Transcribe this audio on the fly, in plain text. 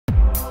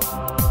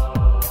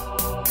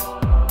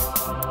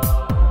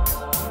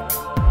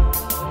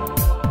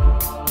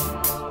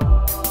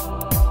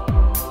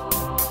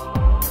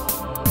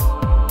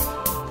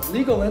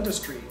legal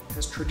industry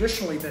has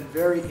traditionally been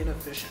very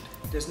inefficient.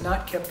 It has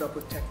not kept up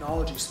with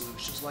technology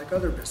solutions like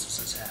other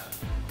businesses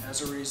have.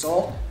 As a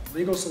result,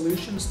 legal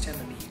solutions tend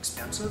to be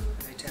expensive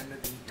and they tend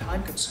to be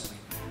time-consuming.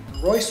 The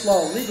Royse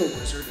Law Legal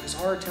Wizard is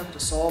our attempt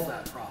to solve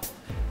that problem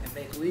and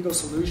make legal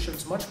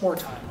solutions much more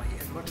timely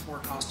and much more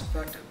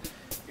cost-effective.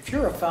 If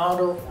you're a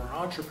founder or an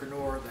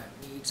entrepreneur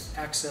that needs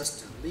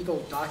access to legal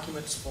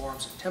documents,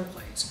 forms, and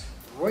templates,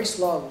 the Royse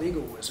Law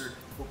Legal Wizard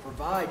will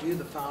provide you,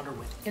 the founder,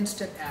 with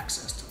instant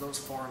access to those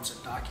forms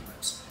and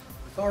documents.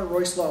 With our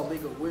Royse Law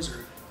Legal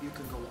Wizard, you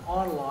can go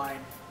online,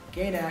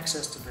 gain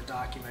access to the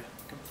document,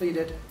 complete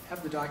it,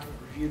 have the document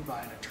reviewed by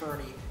an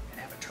attorney,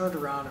 and have it turned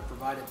around and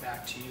provided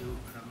back to you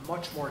on a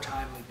much more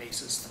timely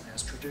basis than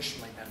has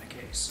traditionally been the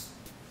case.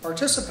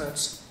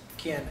 Participants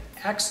can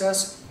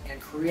access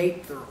and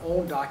create their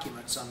own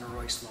documents on the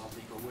Royse Law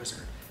Legal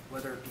Wizard,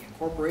 whether it be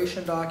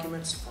incorporation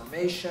documents,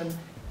 formation,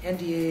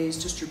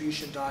 NDAs,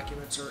 distribution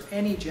documents, or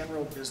any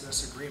general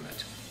business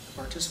agreement. The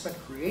participant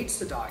creates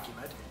the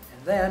document,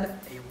 and then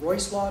a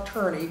Royse Law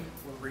attorney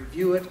will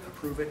review it,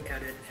 approve it,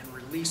 edit, and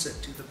release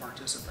it to the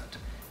participant.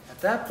 At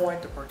that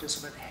point, the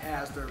participant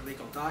has their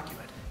legal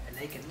document, and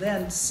they can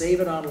then save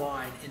it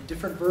online in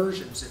different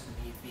versions,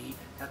 if need be,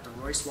 at the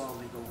Royse Law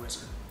Legal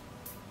Wizard.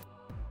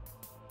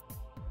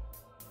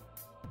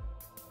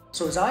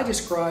 So as I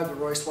describe the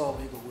Royse Law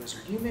Legal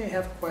Wizard, you may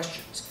have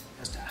questions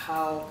as to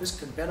how this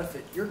can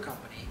benefit your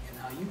company and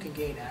how you can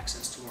gain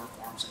access to our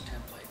forms and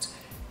templates.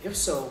 If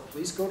so,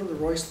 please go to the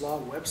Royse Law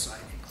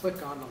website and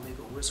click on the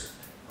Legal Wizard,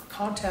 or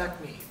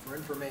contact me for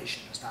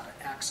information as to how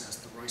to access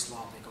the Royse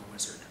Law Legal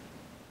Wizard.